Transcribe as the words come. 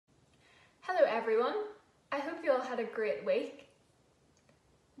Hello everyone, I hope you all had a great week.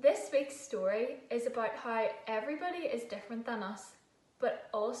 This week's story is about how everybody is different than us, but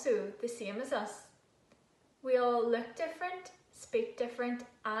also the same as us. We all look different, speak different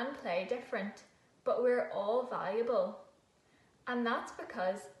and play different, but we're all valuable. And that's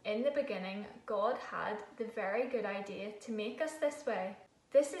because in the beginning God had the very good idea to make us this way.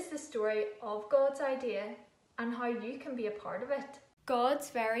 This is the story of God's idea and how you can be a part of it. God's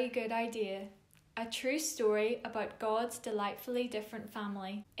very good idea. A true story about God's delightfully different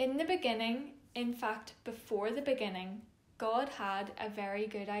family. In the beginning, in fact before the beginning, God had a very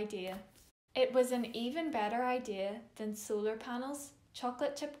good idea. It was an even better idea than solar panels,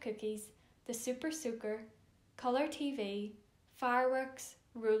 chocolate chip cookies, the super soaker, colour TV, fireworks,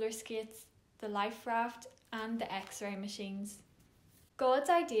 roller skates, the life raft and the X-ray machines. God's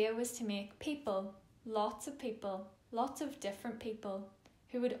idea was to make people, lots of different people,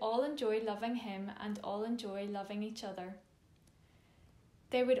 who would all enjoy loving Him and all enjoy loving each other.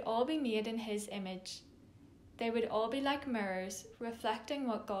 They would all be made in His image. They would all be like mirrors, reflecting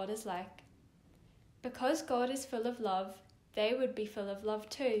what God is like. Because God is full of love, they would be full of love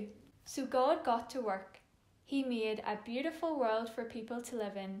too. So God got to work. He made a beautiful world for people to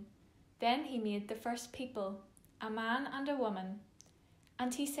live in. Then He made the first people, a man and a woman.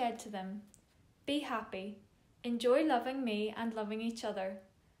 And He said to them, "Be happy. Enjoy loving me and loving each other.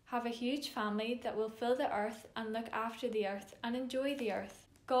 Have a huge family that will fill the earth and look after the earth and enjoy the earth."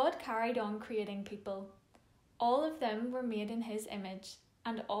 God carried on creating people. All of them were made in His image,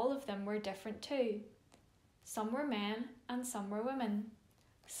 and all of them were different too. Some were men and some were women.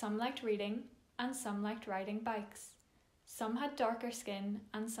 Some liked reading and some liked riding bikes. Some had darker skin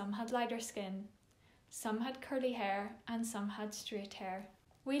and some had lighter skin. Some had curly hair and some had straight hair.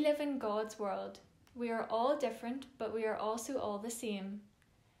 We live in God's world. We are all different, but we are also all the same.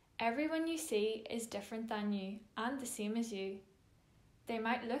 Everyone you see is different than you and the same as you. They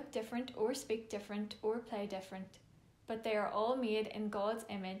might look different or speak different or play different, but they are all made in God's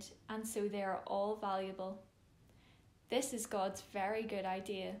image and so they are all valuable. This is God's very good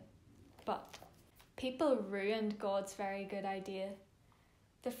idea. But people ruined God's very good idea.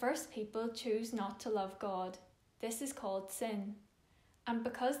 The first people chose not to love God. This is called sin. And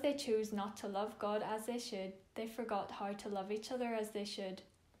because they chose not to love God as they should, they forgot how to love each other as they should.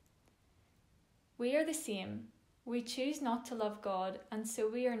 We are the same. We choose not to love God, and so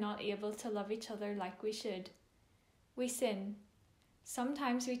we are not able to love each other like we should. We sin.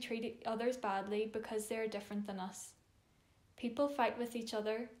 Sometimes we treat others badly because they are different than us. People fight with each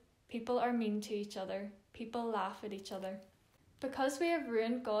other. People are mean to each other. People laugh at each other. Because we have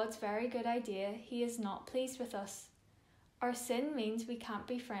ruined God's very good idea, He is not pleased with us. Our sin means we can't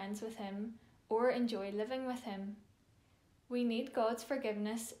be friends with Him or enjoy living with Him. We need God's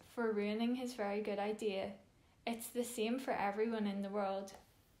forgiveness for ruining His very good idea. It's the same for everyone in the world.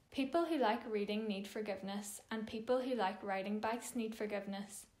 People who like reading need forgiveness, and people who like riding bikes need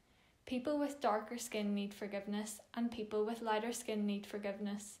forgiveness. People with darker skin need forgiveness, and people with lighter skin need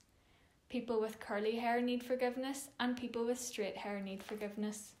forgiveness. People with curly hair need forgiveness, and people with straight hair need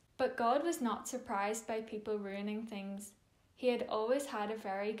forgiveness. But God was not surprised by people ruining things. He had always had a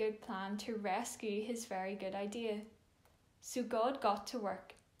very good plan to rescue His very good idea. So God got to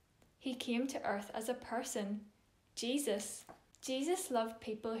work. He came to earth as a person, Jesus. Jesus loved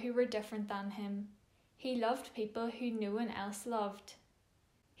people who were different than Him. He loved people who no one else loved.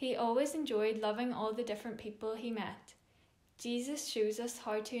 He always enjoyed loving all the different people He met. Jesus shows us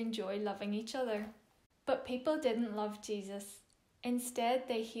how to enjoy loving each other. But people didn't love Jesus. Instead,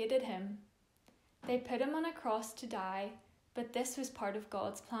 they hated Him. They put Him on a cross to die, but this was part of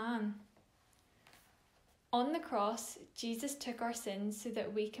God's plan. On the cross, Jesus took our sins so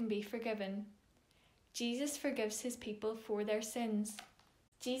that we can be forgiven. Jesus forgives His people for their sins.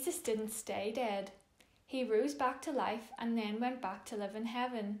 Jesus didn't stay dead. He rose back to life and then went back to live in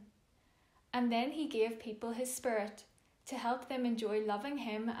heaven. And then He gave people His Spirit to help them enjoy loving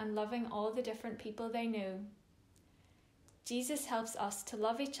Him and loving all the different people they knew. Jesus helps us to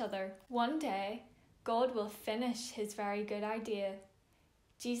love each other. One day, God will finish His very good idea.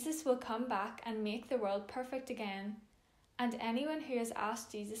 Jesus will come back and make the world perfect again, and anyone who has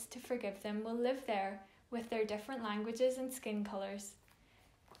asked Jesus to forgive them will live there with their different languages and skin colours.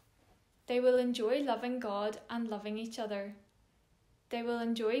 They will enjoy loving God and loving each other. They will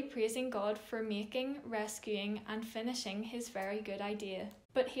enjoy praising God for making, rescuing and finishing His very good idea.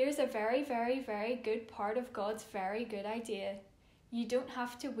 But here's a very, very, very good part of God's very good idea. You don't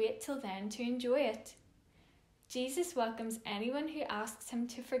have to wait till then to enjoy it. Jesus welcomes anyone who asks Him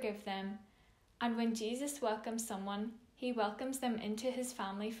to forgive them, and when Jesus welcomes someone, He welcomes them into His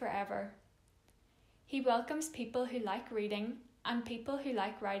family forever. He welcomes people who like reading and people who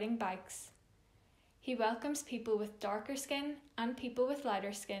like riding bikes. He welcomes people with darker skin and people with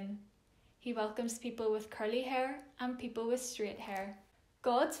lighter skin. He welcomes people with curly hair and people with straight hair.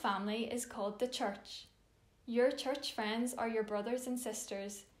 God's family is called the church. Your church friends are your brothers and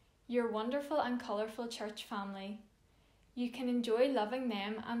sisters, your wonderful and colourful church family. You can enjoy loving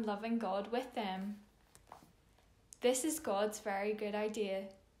them and loving God with them. This is God's very good idea.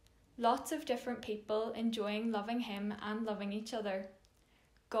 Lots of different people enjoying loving Him and loving each other.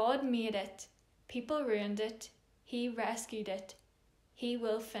 God made it. People ruined it. He rescued it. He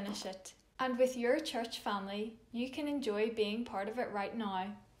will finish it. And with your church family, you can enjoy being part of it right now.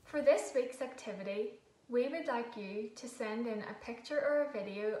 For this week's activity, we would like you to send in a picture or a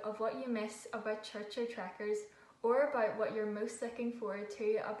video of what you miss about church or trekkers, or about what you're most looking forward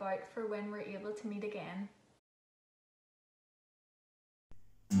to about for when we're able to meet again.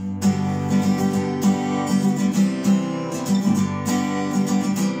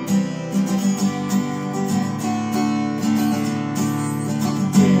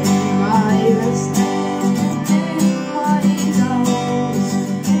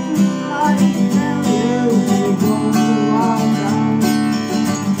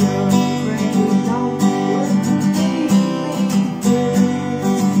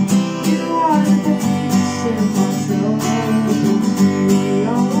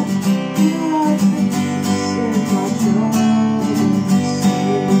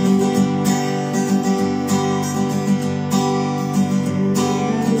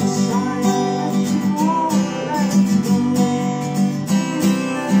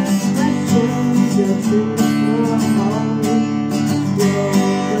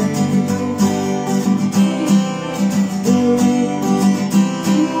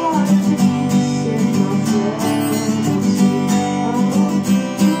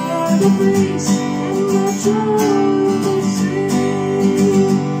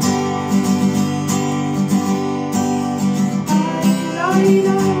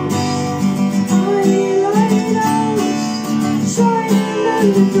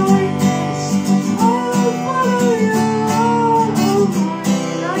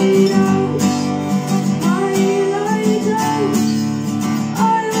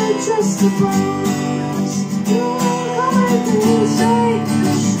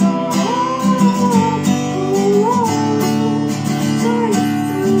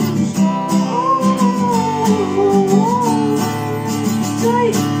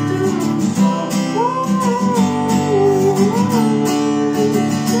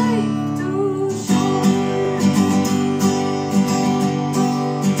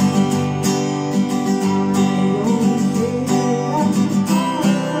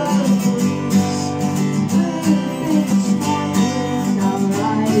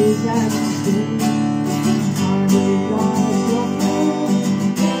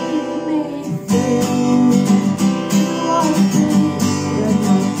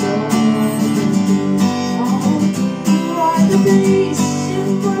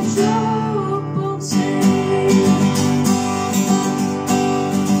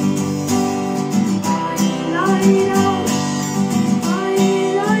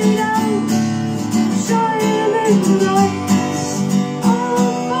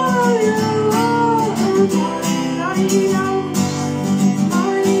 I'll follow you.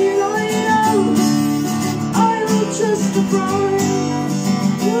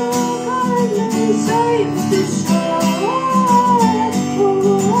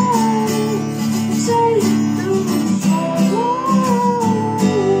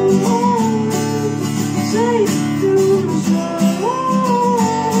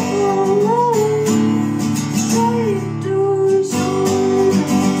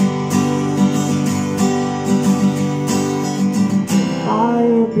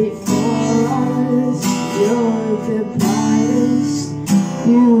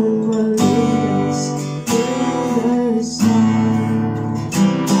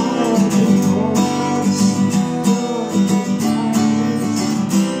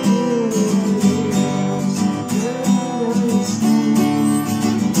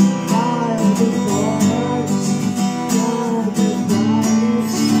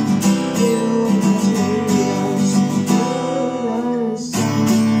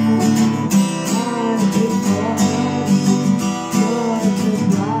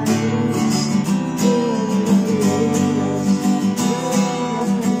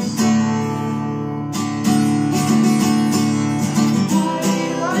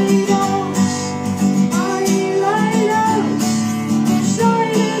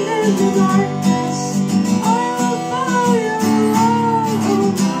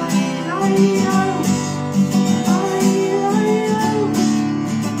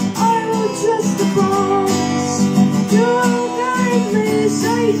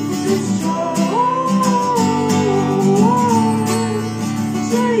 faithfulness